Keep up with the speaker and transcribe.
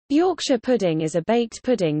Yorkshire pudding is a baked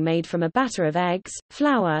pudding made from a batter of eggs,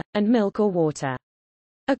 flour, and milk or water.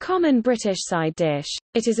 A common British side dish,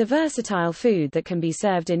 it is a versatile food that can be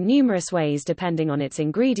served in numerous ways depending on its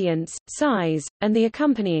ingredients, size, and the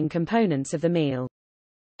accompanying components of the meal.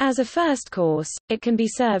 As a first course, it can be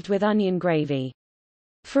served with onion gravy.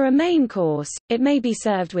 For a main course, it may be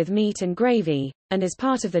served with meat and gravy, and is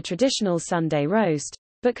part of the traditional Sunday roast,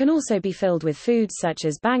 but can also be filled with foods such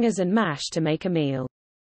as bangers and mash to make a meal.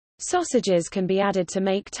 Sausages can be added to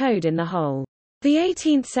make toad in the hole. The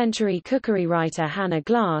 18th-century cookery writer Hannah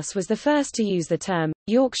Glasse was the first to use the term,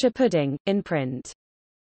 Yorkshire pudding, in print.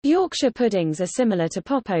 Yorkshire puddings are similar to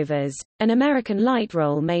popovers, an American light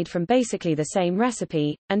roll made from basically the same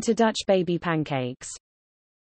recipe, and to Dutch baby pancakes.